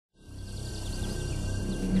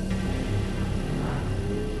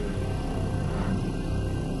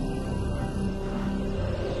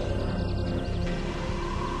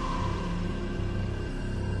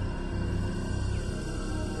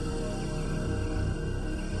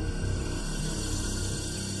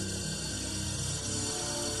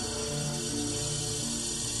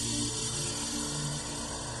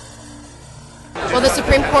Well, the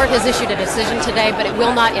Supreme Court has issued a decision today, but it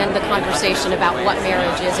will not end the conversation about what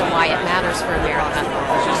marriage is and why it matters for America.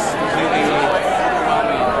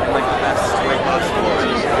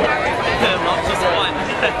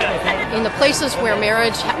 In the places where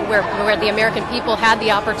where the American people had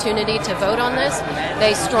the opportunity to vote on this,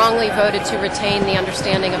 they strongly voted to retain the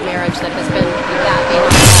understanding of marriage that has been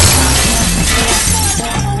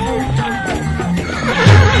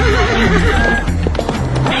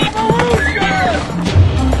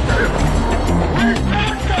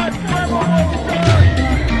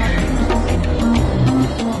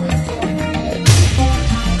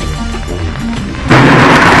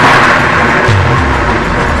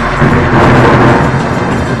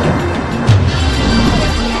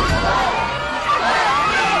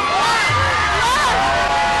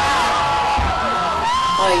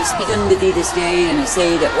I speak unto thee this day, and I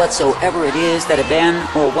say that whatsoever it is that a man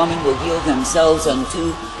or a woman will yield themselves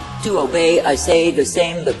unto to obey, I say the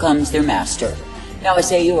same becomes their master. Now I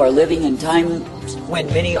say you are living in times when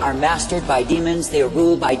many are mastered by demons, they are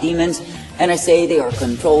ruled by demons, and I say they are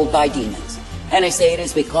controlled by demons. And I say it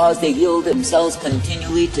is because they yield themselves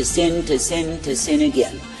continually to sin, to sin, to sin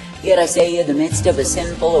again. Yet I say, in the midst of a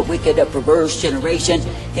sinful, a wicked, a perverse generation,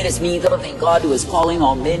 it is me, the living God, who is calling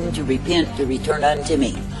all men to repent, to return unto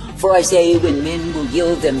me. For I say, when men will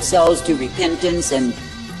yield themselves to repentance and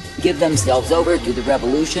give themselves over to the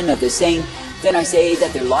revolution of the same, then I say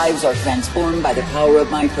that their lives are transformed by the power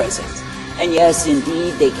of my presence. And yes,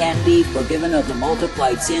 indeed, they can be forgiven of the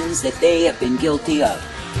multiplied sins that they have been guilty of.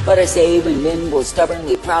 But I say, when men will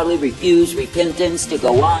stubbornly, proudly refuse repentance to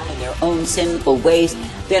go on in their own sinful ways,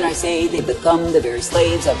 then I say they become the very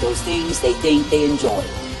slaves of those things they think they enjoy.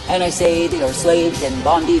 And I say they are slaves in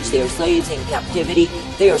bondage, they are slaves in captivity,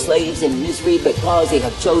 they are slaves in misery because they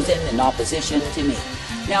have chosen in opposition to me.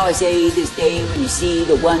 Now I say this day, when you see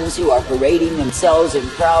the ones who are parading themselves in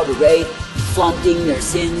proud array, flaunting their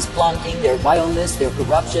sins, flaunting their vileness, their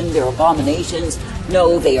corruption, their abominations,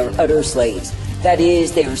 no, they are utter slaves. That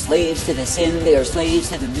is, they are slaves to the sin, they are slaves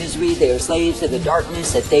to the misery, they are slaves to the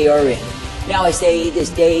darkness that they are in. Now I say this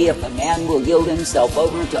day, if a man will yield himself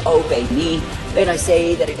over to obey me, then I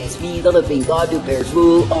say that it is me, the living God, who bears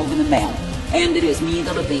rule over the man. And it is me,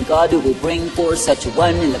 the living God, who will bring forth such a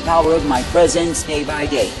one in the power of my presence day by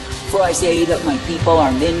day. For I say that my people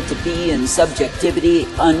are meant to be in subjectivity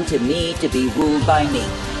unto me, to be ruled by me.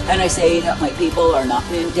 And I say that my people are not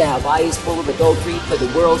meant to have eyes full of adultery for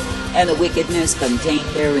the world and the wickedness contained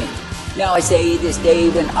therein. Now I say this day,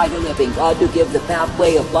 when I, the living God, do give the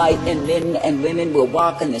pathway of light, and men and women will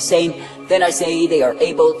walk in the same, then I say they are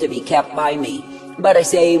able to be kept by me. But I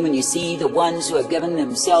say, when you see the ones who have given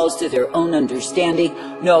themselves to their own understanding,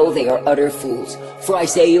 no, they are utter fools. For I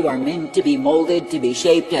say you are meant to be molded, to be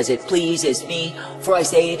shaped as it pleases me. For I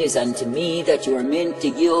say it is unto me that you are meant to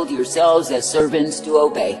yield yourselves as servants to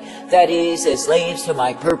obey. That is, as slaves to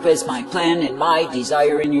my purpose, my plan, and my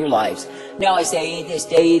desire in your lives. Now I say this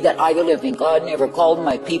day that I, the living God, never called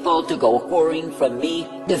my people to go whoring from me,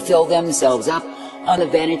 to fill themselves up on the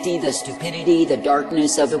vanity, the stupidity, the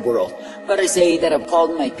darkness of the world. But I say that I've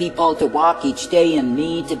called my people to walk each day in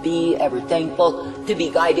me, to be ever thankful, to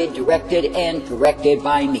be guided, directed, and corrected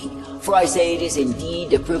by me. For I say it is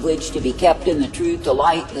indeed a privilege to be kept in the truth, the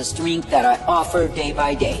light, the strength that I offer day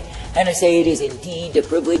by day. And I say it is indeed a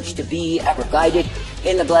privilege to be ever guided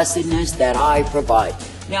in the blessedness that I provide.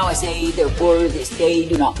 Now I say, therefore, this day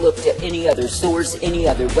do not look to any other source, any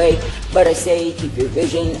other way, but I say, keep your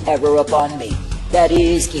vision ever upon me. That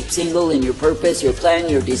is, keep single in your purpose, your plan,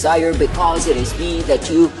 your desire, because it is me that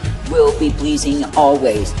you will be pleasing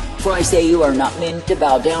always. For I say you are not meant to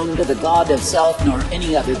bow down to the God of self, nor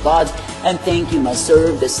any other God, and think you must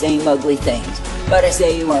serve the same ugly things. But I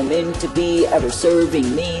say you are meant to be ever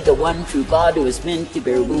serving me, the one true God who is meant to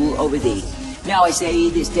bear rule over thee. Now I say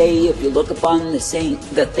this day, if you look upon the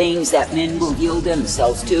things that men will yield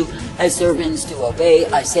themselves to as servants to obey,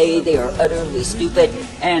 I say they are utterly stupid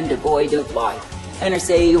and devoid of life. And I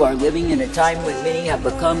say you are living in a time when many have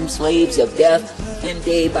become slaves of death, and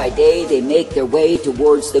day by day they make their way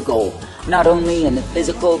towards the goal. Not only in the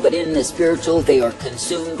physical, but in the spiritual, they are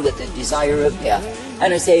consumed with the desire of death.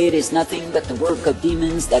 And I say it is nothing but the work of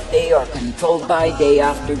demons that they are controlled by day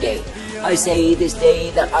after day. I say this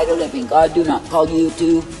day that I, the living God, do not call you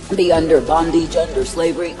to be under bondage, under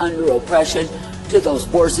slavery, under oppression, to those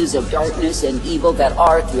forces of darkness and evil that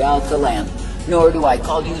are throughout the land. Nor do I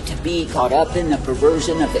call you to be caught up in the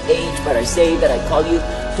perversion of the age, but I say that I call you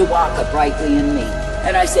to walk uprightly in me.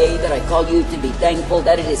 And I say that I call you to be thankful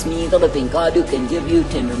that it is me, the living God, who can give you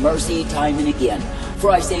tender mercy time and again.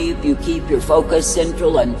 For I say, if you keep your focus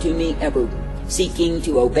central unto me, ever seeking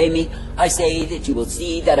to obey me. I say that you will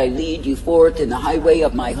see that I lead you forth in the highway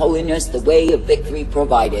of my holiness, the way of victory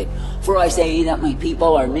provided. For I say that my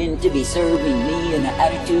people are meant to be serving me in an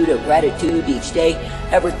attitude of gratitude each day,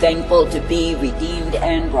 ever thankful to be redeemed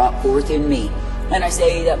and brought forth in me. And I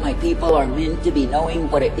say that my people are meant to be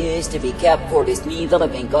knowing what it is to be kept, for it is me, the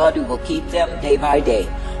living God, who will keep them day by day.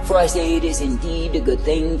 For I say it is indeed a good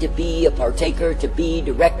thing to be a partaker, to be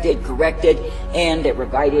directed, corrected, and ever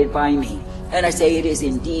guided by me. And I say it is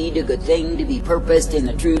indeed a good thing to be purposed in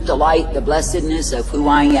the truth, the light, the blessedness of who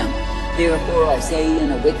I am. Therefore I say,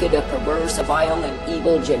 in a wicked, a perverse, a vile, and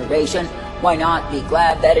evil generation, why not be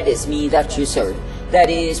glad that it is me that you serve? That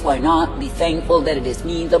is, why not be thankful that it is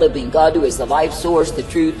me, the living God, who is the life source, the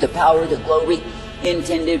truth, the power, the glory,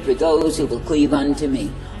 intended for those who will cleave unto me.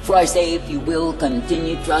 For I say, if you will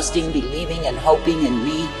continue trusting, believing, and hoping in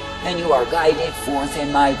me, and you are guided forth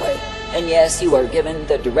in my way. And yes, you are given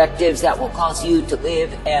the directives that will cause you to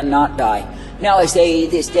live and not die. Now I say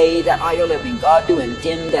this day that I, the living God, do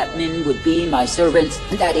intend that men would be my servants,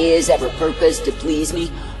 that is, ever purpose to please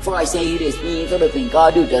me. For I say it is me, the living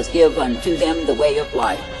God, who does give unto them the way of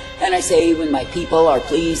life. And I say, when my people are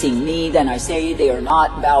pleasing me, then I say they are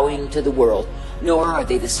not bowing to the world, nor are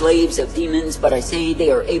they the slaves of demons, but I say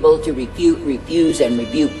they are able to refute, refuse, and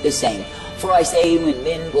rebuke the same. For I say, when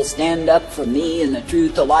men will stand up for me in the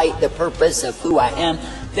truth, the light, the purpose of who I am,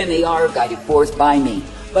 then they are guided forth by me.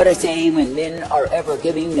 But I say, when men are ever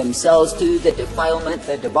giving themselves to the defilement,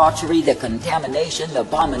 the debauchery, the contamination, the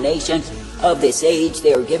abomination of this age,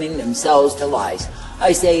 they are giving themselves to lies.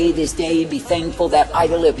 I say this day, be thankful that I,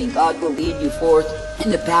 the living God, will lead you forth in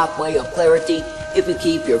the pathway of clarity if you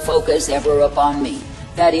keep your focus ever upon me.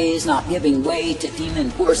 That is, not giving way to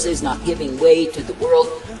demon forces, not giving way to the world,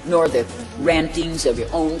 nor the rantings of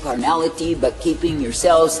your own carnality, but keeping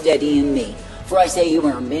yourselves steady in me. For I say you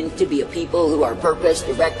are meant to be a people who are purpose,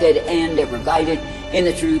 directed, and ever guided in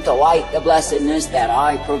the truth, the light, the blessedness that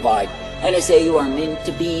I provide. And I say you are meant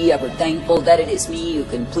to be ever thankful that it is me who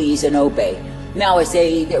can please and obey. Now I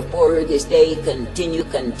say, therefore, this day continue,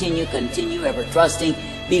 ever trusting,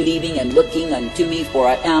 believing, and looking unto me, for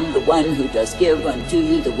I am the one who does give unto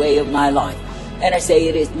you the way of my life. And I say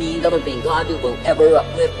it is me, the living God, who will ever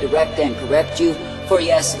uplift, direct, and correct you, for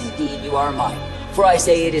yes, indeed, you are mine. For I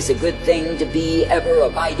say it is a good thing to be ever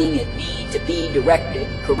abiding in me, to be directed,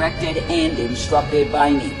 corrected, and instructed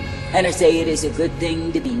by me. And I say it is a good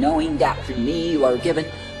thing to be knowing that through me you are given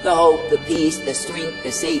the hope, the peace, the strength,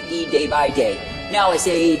 the safety day by day. Now I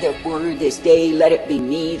say, therefore, this day let it be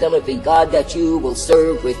me, the living God, that you will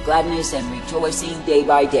serve with gladness and rejoicing day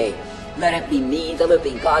by day. Let it be me, the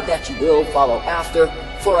living God, that you will follow after,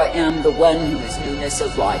 for I am the one who is newness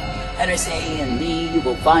of life. And I say, in me you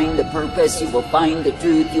will find the purpose, you will find the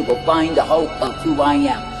truth, you will find the hope of who I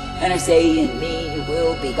am. And I say, in me you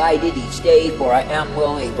will be guided each day, for I am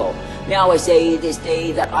well able. Now I say this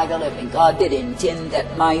day that I, the living God, did intend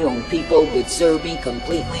that my own people would serve me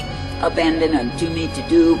completely, abandon unto me to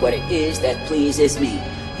do what it is that pleases me.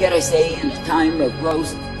 Yet I say, in the time of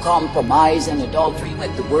gross compromise and adultery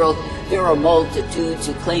with the world, there are multitudes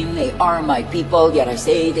who claim they are my people, yet I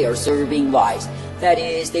say they are serving lies. That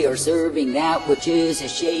is, they are serving that which is a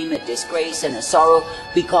shame, a disgrace, and a sorrow,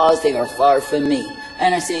 because they are far from me.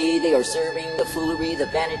 And I say they are serving the foolery, the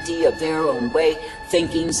vanity of their own way,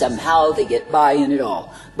 thinking somehow they get by in it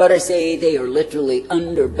all. But I say they are literally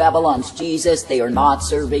under Babylon's Jesus. They are not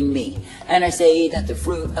serving me. And I say that the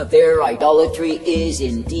fruit of their idolatry is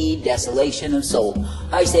indeed desolation of soul.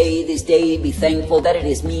 I say this day, be thankful that it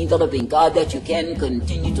is me, the living God, that you can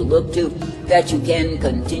continue to look to, that you can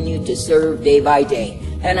continue to serve day by day.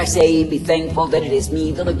 And I say, be thankful that it is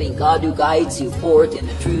me, the living God, who guides you forth in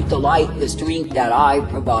the truth, the light, the strength that I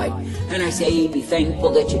provide. And I say, be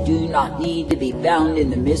thankful that you do not need to be bound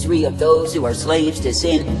in the misery of those who are slaves to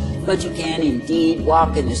sin, but you can indeed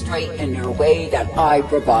walk in the straight and narrow way that I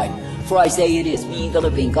provide. For I say it is me, the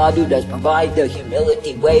living God, who does provide the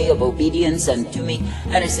humility way of obedience unto me,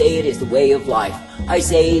 and I say it is the way of life. I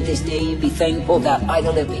say this day, be thankful that I,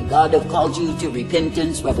 the living God, have called you to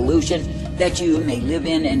repentance, revolution, that you may live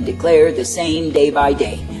in and declare the same day by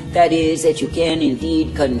day. That is, that you can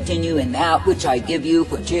indeed continue in that which I give you,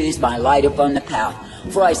 which is my light upon the path.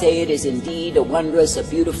 For I say it is indeed a wondrous, a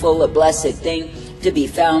beautiful, a blessed thing to be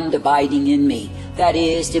found abiding in me. That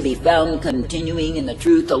is, to be found continuing in the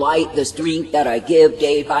truth, the light, the strength that I give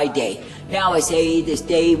day by day. Now I say this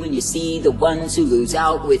day, when you see the ones who lose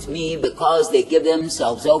out with me because they give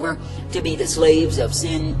themselves over to be the slaves of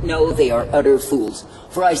sin, know they are utter fools.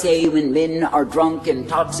 For I say, when men are drunk,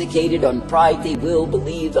 intoxicated on pride, they will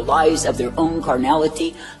believe the lies of their own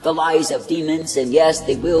carnality, the lies of demons, and yes,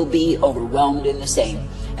 they will be overwhelmed in the same.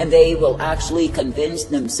 And they will actually convince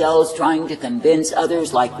themselves, trying to convince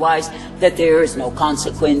others likewise, that there is no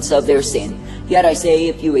consequence of their sin. Yet I say,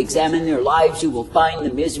 if you examine their lives, you will find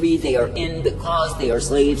the misery they are in because they are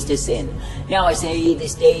slaves to sin. Now I say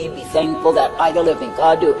this day, be thankful that I, the living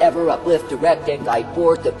God, do ever uplift, direct, and guide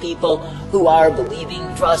forth the people who are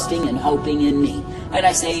believing, trusting, and hoping in me. And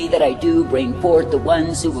I say that I do bring forth the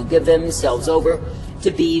ones who will give themselves over to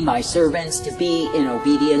be my servants, to be in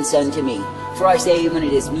obedience unto me. For I say, when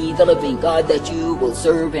it is me, the living God, that you will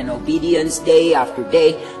serve in obedience day after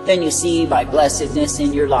day, then you see my blessedness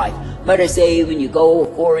in your life. But I say, when you go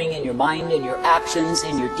whoring in your mind and your actions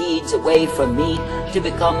and your deeds away from me, to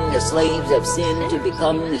become the slaves of sin, to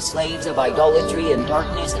become the slaves of idolatry and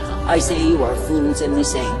darkness, I say you are fools in the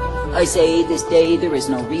same. I say this day there is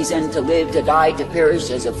no reason to live, to die, to perish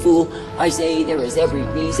as a fool. I say there is every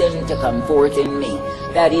reason to come forth in me.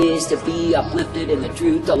 That is, to be uplifted in the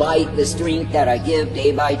truth, the light, the strength that I give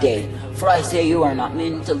day by day. For I say you are not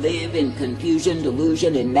meant to live in confusion,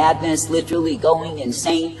 delusion, and madness, literally going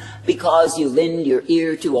insane, because you lend your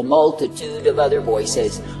ear to a multitude of other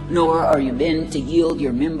voices. Nor are you meant to yield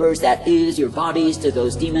your members, that is, your bodies, to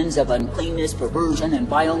those demons of uncleanness, perversion, and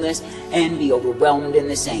vileness, and be overwhelmed in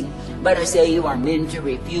the same. But I say you are meant to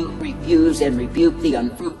refuse, and rebuke the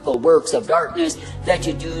unfruitful works of darkness, that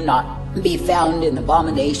you do not be found in the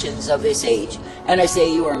abominations of this age. And I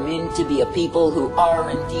say you are meant to be a people who are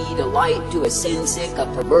indeed a light to a sin-sick, a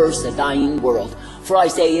perverse, a dying world. For I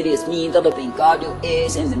say it is me, the living God, who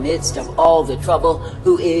is in the midst of all the trouble,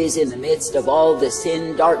 who is in the midst of all the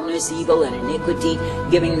sin, darkness, evil, and iniquity,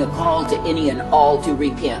 giving the call to any and all to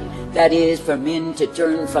repent. That is, for men to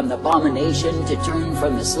turn from the abomination, to turn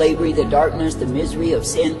from the slavery, the darkness, the misery of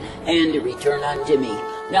sin, and to return unto me.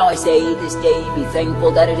 Now I say this day, be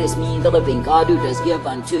thankful that it is me, the living God, who does give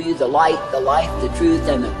unto you the light, the life, the truth,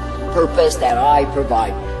 and the purpose that I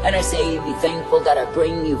provide. And I say, be thankful that I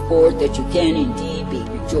bring you forth, that you can indeed be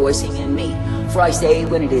rejoicing in me. For I say,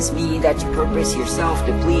 when it is me that you purpose yourself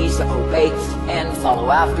to please, to obey, and follow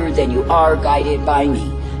after, then you are guided by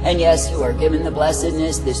me. And yes, you are given the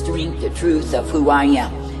blessedness, the strength, the truth of who I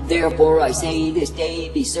am. Therefore, I say this day,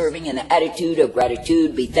 be serving in the attitude of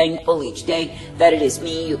gratitude. Be thankful each day that it is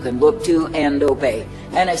me you can look to and obey.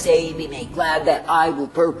 And I say, be made glad that I will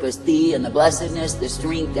purpose thee in the blessedness, the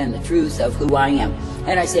strength, and the truth of who I am.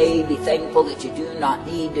 And I say, be thankful that you do not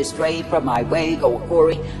need to stray from my way, go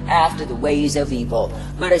whoring after the ways of evil.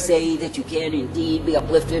 But I say that you can indeed be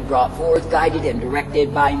uplifted, brought forth, guided, and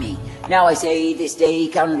directed by me. Now I say this day,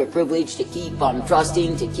 count it a privilege to keep on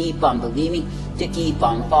trusting, to keep on believing, to keep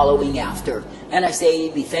on following after. And I say,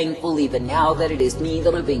 be thankful even now that it is me,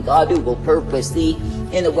 the living God, who will purpose thee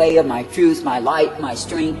in the way of my truth, my light, my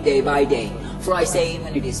strength, day by day. For I say,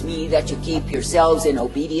 when it is me that you keep yourselves in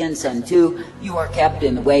obedience unto, you are kept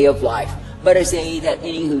in the way of life. But I say that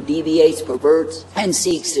any who deviates, perverts, and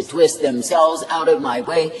seeks to twist themselves out of my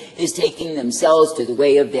way is taking themselves to the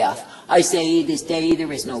way of death. I say this day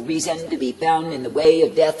there is no reason to be found in the way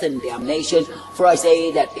of death and damnation, for I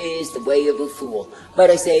say that is the way of a fool. But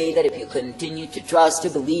I say that if you continue to trust, to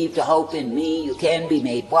believe, to hope in me, you can be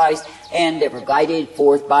made wise and ever guided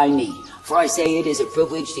forth by me. For I say it is a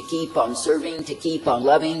privilege to keep on serving, to keep on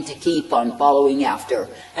loving, to keep on following after.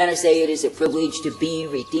 And I say it is a privilege to be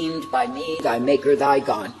redeemed by me, thy Maker, thy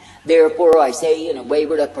God. Therefore I say, in a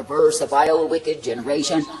wayward, a perverse, a vile, a wicked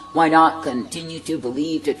generation, why not continue to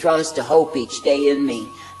believe, to trust, to hope each day in me?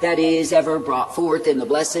 That is, ever brought forth in the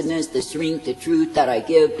blessedness, the strength, the truth that I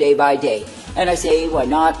give day by day. And I say, why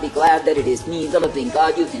not be glad that it is me, the living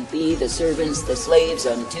God, you can be the servants, the slaves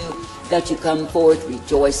unto, that you come forth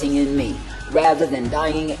rejoicing in me, rather than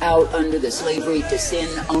dying out under the slavery to sin,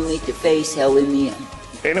 only to face hell in the end.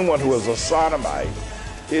 Anyone who is a sodomite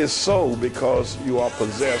is so because you are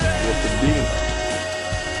possessed with the demon.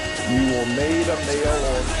 You were made a male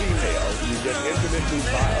or a female. You get entered into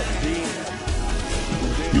by a demon.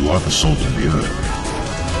 You are the salt of the earth.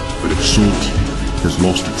 But if salt has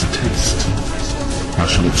lost its taste, how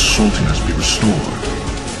shall its saltiness be restored?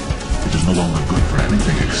 It is no longer good for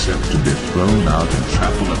anything except to be thrown out and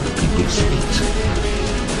trampled at the people's feet.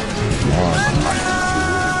 You are the light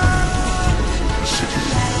of the city.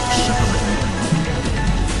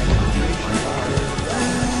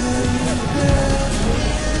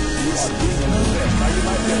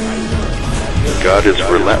 God is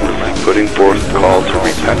relentlessly putting forth the call to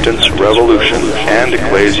repentance, revolution, and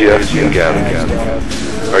ecclesia in gathering.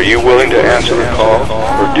 Are you willing to answer the call,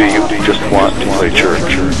 or do you just want to play church?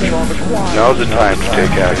 Now's the time to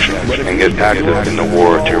take action and get active in the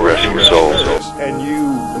war to rescue souls. And you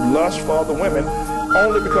lust for other women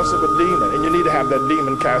only because of a demon, and you need to have that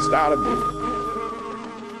demon cast out of you.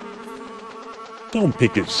 Don't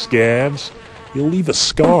pick at scabs. You'll leave a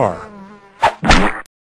scar.